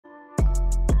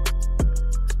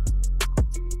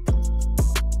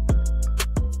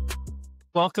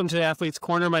Welcome to Athlete's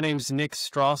Corner. My name is Nick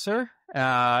Strasser,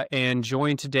 and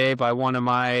joined today by one of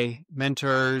my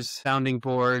mentors, sounding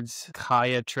boards,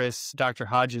 chiatrist, Dr.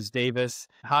 Hodges Davis.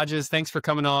 Hodges, thanks for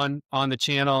coming on the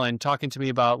channel and talking to me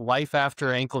about life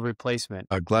after ankle replacement.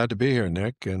 Glad to be here,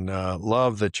 Nick, and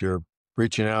love that you're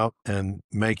reaching out and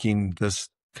making this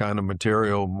kind of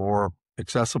material more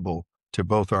accessible to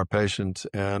both our patients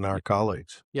and our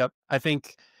colleagues. Yep. I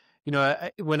think,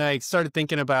 when I started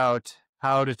thinking about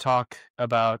how to talk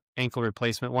about ankle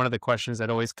replacement, one of the questions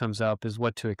that always comes up is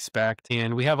what to expect.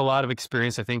 And we have a lot of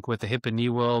experience, I think, with the hip and knee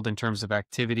world in terms of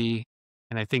activity.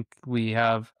 And I think we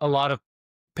have a lot of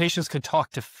patients could talk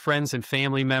to friends and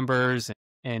family members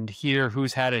and hear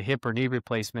who's had a hip or knee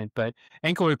replacement, but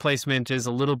ankle replacement is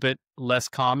a little bit less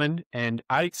common. And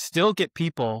I still get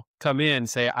people come in and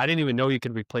say, I didn't even know you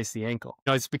could replace the ankle.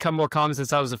 It's become more common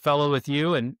since I was a fellow with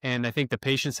you. And I think the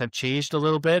patients have changed a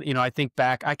little bit. I think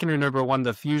back, I can remember one of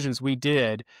the fusions we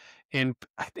did, and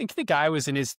I think the guy was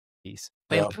in his 30s.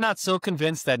 I'm not so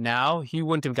convinced that now he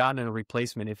wouldn't have gotten a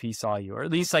replacement if he saw you, or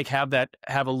at least have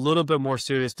a little bit more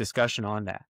serious discussion on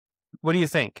that. What do you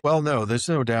think? Well, no, there's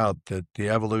no doubt that the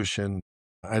evolution.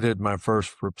 I did my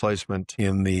first replacement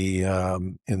in the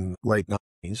late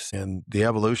 90s, and the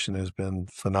evolution has been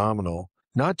phenomenal.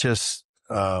 Not just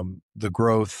the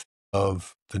growth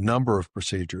of the number of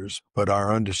procedures, but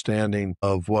our understanding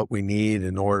of what we need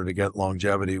in order to get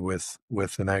longevity with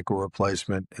an ankle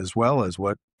replacement, as well as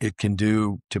what it can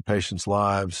do to patients'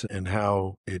 lives and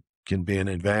how it can be an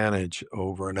advantage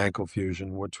over an ankle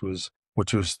fusion, which was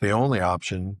the only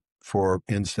option for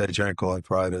end-stage ankle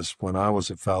arthritis when I was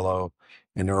a fellow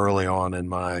and early on in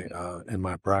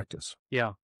my practice.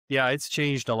 Yeah, it's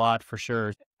changed a lot for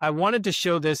sure. I wanted to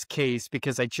show this case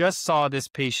because I just saw this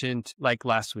patient like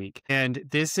last week, and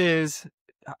this is,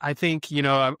 I think,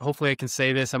 hopefully I can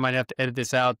say this. I might have to edit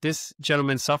this out. This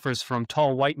gentleman suffers from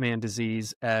tall white man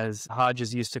disease, as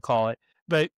Hodges used to call it,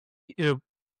 but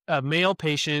a male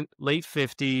patient, late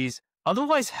 50s,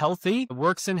 otherwise healthy,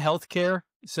 works in healthcare.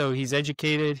 So he's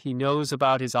educated, he knows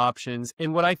about his options.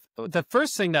 And the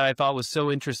first thing that I thought was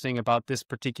so interesting about this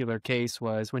particular case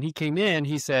was when he came in,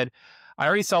 he said, I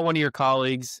already saw one of your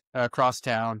colleagues across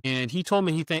town, and he told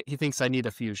me he thinks I need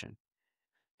a fusion.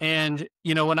 And,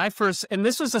 and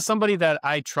this was somebody that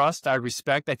I trust, I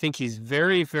respect. I think he's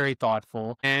very, very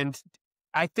thoughtful. And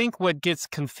I think what gets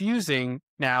confusing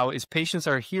now is patients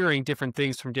are hearing different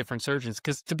things from different surgeons.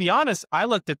 Because to be honest, I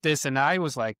looked at this and I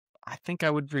was like, I think I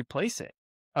would replace it.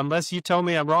 Unless you tell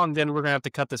me I'm wrong, then we're going to have to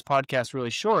cut this podcast really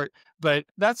short. But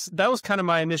that was kind of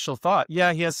my initial thought.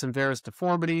 Yeah, he has some varus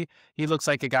deformity. He looks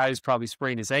like a guy who's probably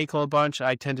sprained his ankle a bunch.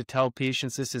 I tend to tell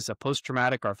patients this is a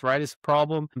post-traumatic arthritis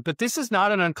problem. But this is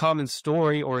not an uncommon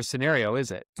story or a scenario,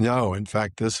 is it? No, in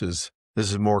fact, this is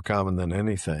more common than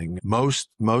anything. Most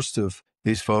of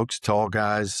these folks, tall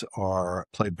guys,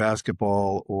 played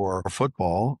basketball or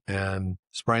football and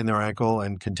sprain their ankle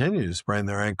and continue to sprain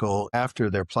their ankle after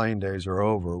their playing days are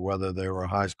over, whether they were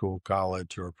high school,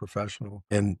 college, or professional.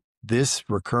 And this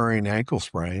recurring ankle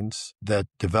sprains that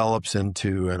develops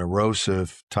into an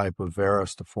erosive type of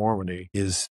varus deformity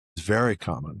is very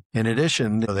common. In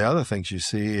addition, the other things you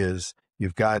see is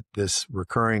you've got this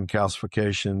recurring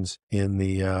calcifications in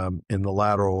the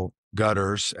lateral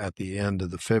gutters at the end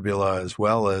of the fibula, as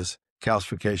well as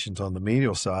calcifications on the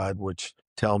medial side, which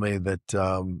tell me that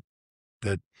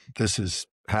that this has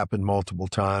happened multiple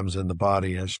times and the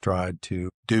body has tried to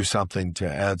do something to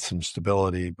add some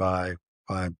stability by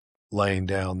laying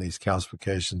down these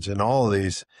calcifications. And all of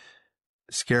these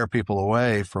scare people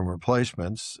away from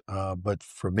replacements. But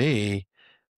for me,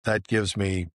 that gives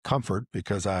me comfort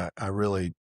because I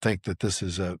really think that this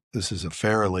is a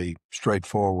fairly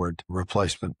straightforward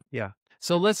replacement. Yeah.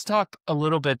 So let's talk a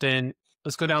little bit then.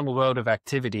 Let's go down the road of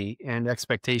activity and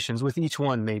expectations with each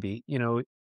one. Maybe,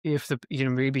 if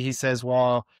maybe he says,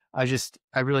 well, I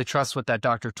really trust what that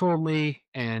doctor told me.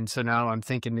 And so now I'm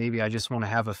thinking maybe I just want to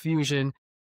have a fusion.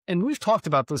 And we've talked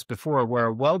about this before, where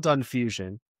a well-done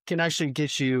fusion can actually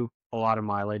get you a lot of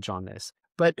mileage on this.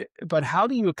 But how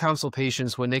do you counsel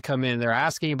patients when they come in, they're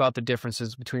asking about the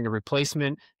differences between a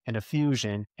replacement and a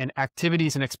fusion and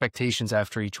activities and expectations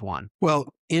after each one?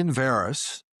 Well, in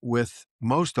varus, with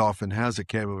most often has a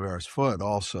cable varus foot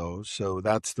also. So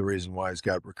that's the reason why he's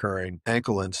got recurring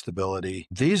ankle instability.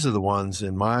 These are the ones,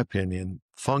 in my opinion,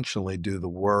 functionally do the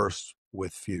worst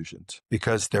with fusions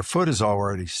because their foot is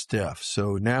already stiff.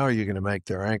 So now you're going to make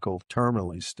their ankle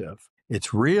terminally stiff.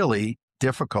 It's really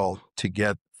difficult to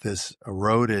get this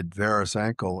eroded varus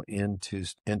ankle into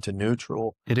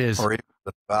neutral. It is. Or even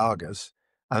the valgus.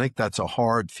 I think that's a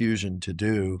hard fusion to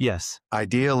do. Yes.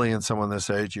 Ideally, in someone this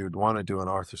age, you would want to do an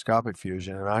arthroscopic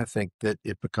fusion. And I think that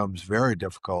it becomes very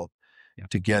difficult Yeah.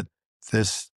 to get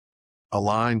this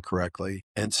aligned correctly.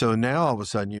 And so now all of a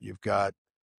sudden you've got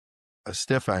a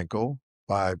stiff ankle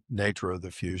by nature of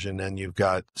the fusion, and you've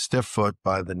got stiff foot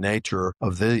by the nature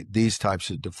of these types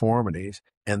of deformities.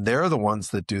 And they're the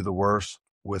ones that do the worst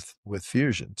with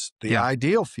fusions. The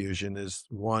ideal fusion is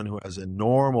one who has a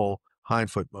normal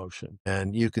hindfoot motion.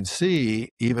 And you can see,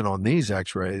 even on these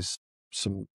x-rays,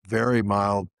 some very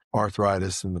mild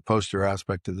arthritis in the posterior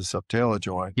aspect of the subtalar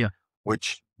joint,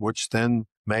 which then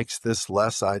makes this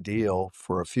less ideal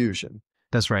for a fusion.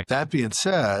 That's right. That being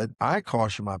said, I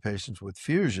caution my patients with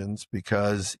fusions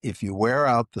because if you wear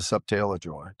out the subtalar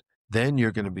joint, then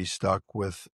you're going to be stuck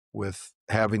with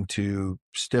having to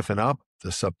stiffen up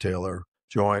the subtalar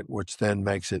joint, which then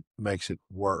makes it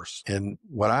worse. And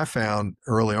what I found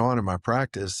early on in my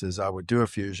practice is I would do a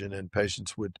fusion and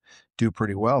patients would do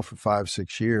pretty well for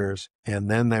 5-6 years,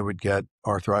 and then they would get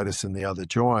arthritis in the other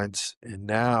joints. And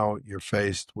now you're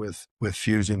faced with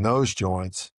fusing those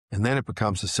joints. And then it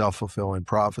becomes a self-fulfilling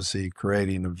prophecy,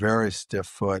 creating a very stiff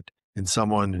foot in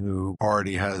someone who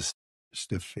already has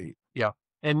stiff feet. Yeah.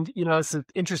 And, it's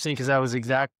interesting because that was the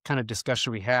exact kind of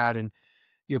discussion we had. And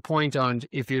your point on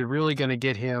if you're really going to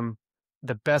get him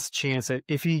the best chance that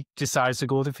if he decides to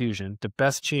go with a fusion, the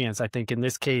best chance, I think in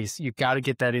this case, you've got to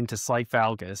get that into slight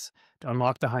valgus to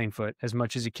unlock the hindfoot as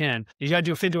much as you can. You got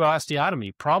to do a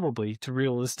osteotomy probably to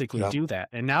realistically do that.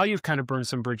 And now you've kind of burned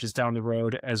some bridges down the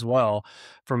road as well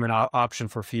from an option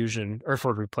for fusion or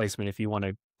for replacement if you want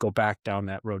to go back down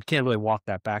that road. Can't really walk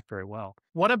that back very well.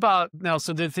 What about now?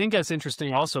 So the thing that's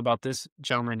interesting also about this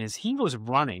gentleman is he was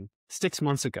running 6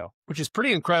 months ago, which is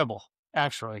pretty incredible.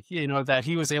 Actually, that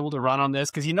he was able to run on this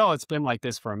because, it's been like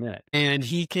this for a minute. And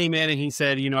he came in and he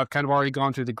said, I've kind of already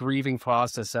gone through the grieving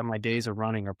process that my days of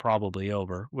running are probably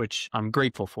over, which I'm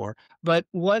grateful for. But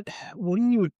what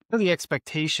are the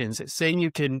expectations? Saying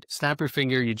you can snap your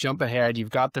finger, you jump ahead, you've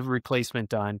got the replacement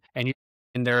done, and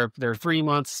they're 3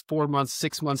 months, 4 months,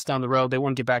 6 months down the road, they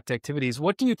want to get back to activities.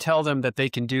 What do you tell them that they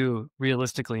can do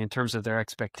realistically in terms of their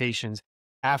expectations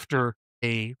after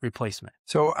a replacement?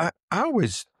 So I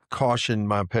always caution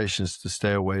my patients to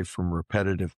stay away from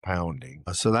repetitive pounding.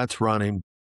 So that's running,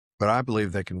 but I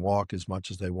believe they can walk as much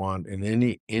as they want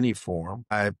in any form.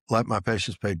 I let my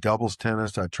patients play doubles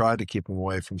tennis. I tried to keep them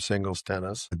away from singles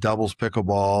tennis. Doubles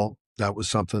pickleball, that was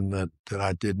something that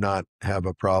I did not have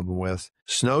a problem with.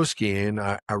 Snow skiing,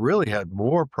 I really had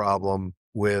more problem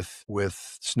with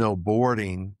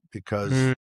snowboarding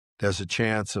because there's a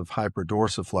chance of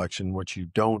hyperdorsiflexion, which you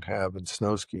don't have in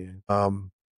snow skiing.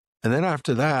 And then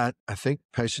after that, I think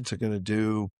patients are going to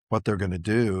do what they're going to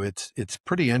do. It's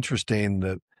pretty interesting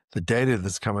that the data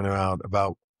that's coming out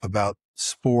about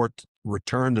sport,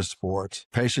 return to sport.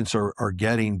 Patients are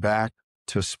getting back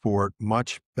to sport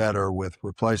much better with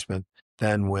replacement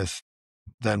than with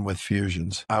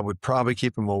fusions. I would probably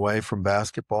keep them away from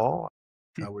basketball.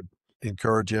 I would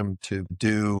encourage him to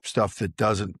do stuff that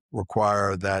doesn't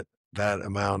require that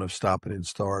amount of stopping and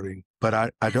starting.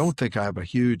 But I don't think I have a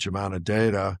huge amount of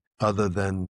data other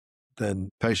than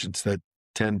patients that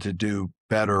tend to do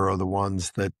better are the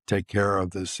ones that take care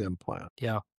of this implant.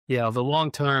 Yeah. The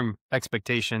long-term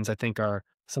expectations, I think, are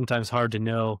sometimes hard to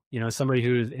know. Somebody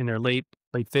who's in their late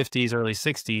 50s, early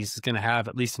 60s is going to have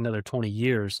at least another 20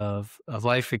 years of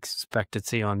life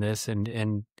expectancy on this.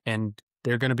 And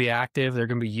they're going to be active. They're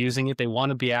going to be using it. They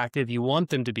want to be active. You want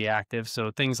them to be active.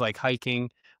 So things like hiking.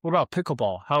 What about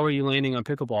pickleball? How are you landing on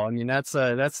pickleball? I mean,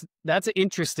 that's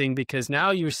interesting because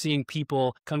now you're seeing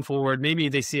people come forward. Maybe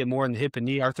they see it more in the hip and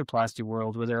knee arthroplasty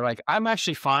world where they're like, I'm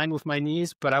actually fine with my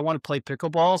knees, but I want to play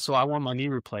pickleball, so I want my knee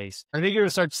replaced. I think you're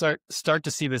going to start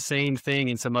to see the same thing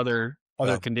in some other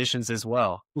conditions as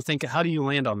well. You think, how do you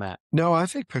land on that? No, I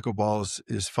think pickleball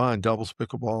is fine. Doubles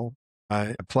pickleball.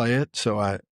 I play it, so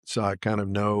I kind of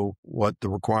know what the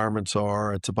requirements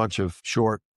are. It's a bunch of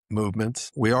short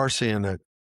movements. We are seeing an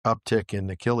uptick in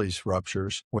Achilles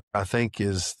ruptures, which I think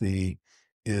is the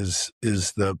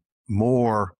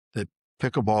more that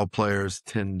pickleball players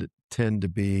tend to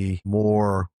be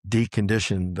more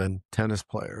deconditioned than tennis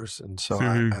players. And so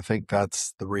I think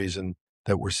that's the reason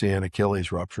that we're seeing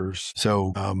Achilles ruptures.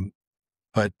 So,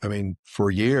 but I mean,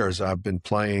 for years, I've been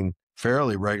playing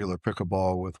fairly regular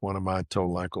pickleball with one of my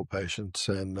total ankle patients.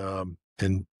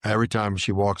 And every time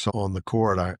she walks on the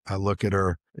court, I look at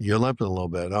her, you're limping a little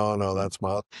bit. Oh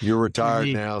no, you're retired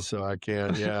now, so I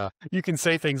can't. Yeah. You can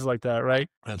say things like that, right?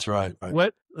 That's right.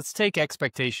 Let's take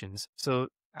expectations. So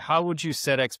how would you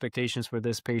set expectations for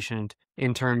this patient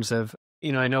in terms of,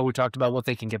 I know we talked about what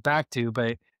they can get back to,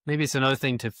 but maybe it's another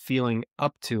thing to feeling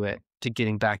up to it, to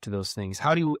getting back to those things.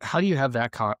 How do you have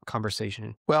that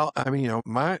conversation? Well, I mean,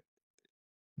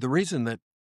 the reason that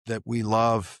we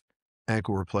love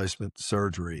ankle replacement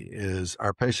surgery is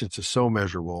our patients are so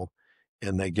measurable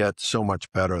and they get so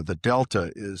much better. The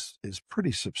delta is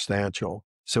pretty substantial.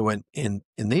 So in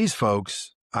these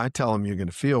folks, I tell them you're going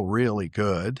to feel really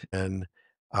good. And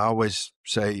I always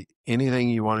say anything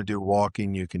you want to do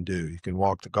walking, you can do. You can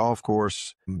walk the golf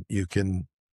course. You can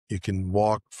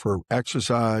walk for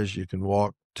exercise. You can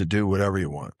walk to do whatever you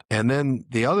want. And then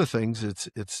the other things,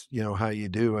 it's how you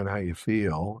do and how you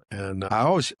feel. And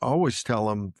I always tell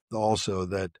them also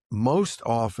that most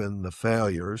often the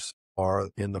failures are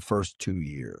in the first 2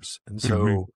 years. And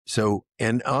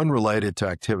and unrelated to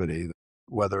activity,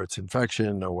 whether it's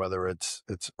infection or whether it's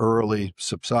early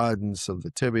subsidence of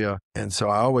the tibia. And so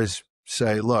I always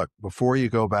say, look, before you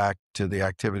go back to the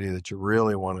activity that you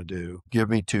really want to do, give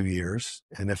me 2 years.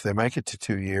 And if they make it to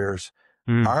 2 years,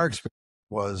 our experience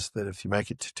was that if you make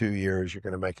it to 2 years, you're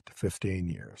going to make it to 15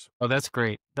 years. Oh, that's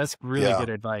great. That's really good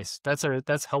advice.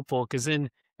 That's helpful because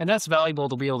and that's valuable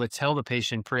to be able to tell the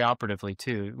patient preoperatively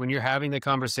too. When you're having the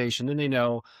conversation, then they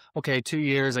know, okay, 2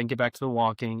 years, I can get back to the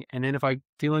walking. And then if I'm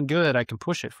feeling good, I can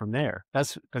push it from there.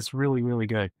 That's really, really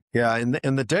good. Yeah.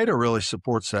 And the data really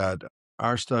supports that.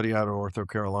 Our study out of Ortho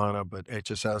Carolina, but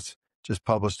HSS just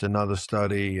published another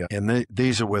study, and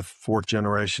these are with fourth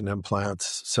generation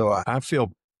implants. So I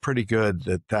feel pretty good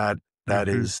that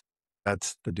Mhm.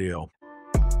 that's the deal.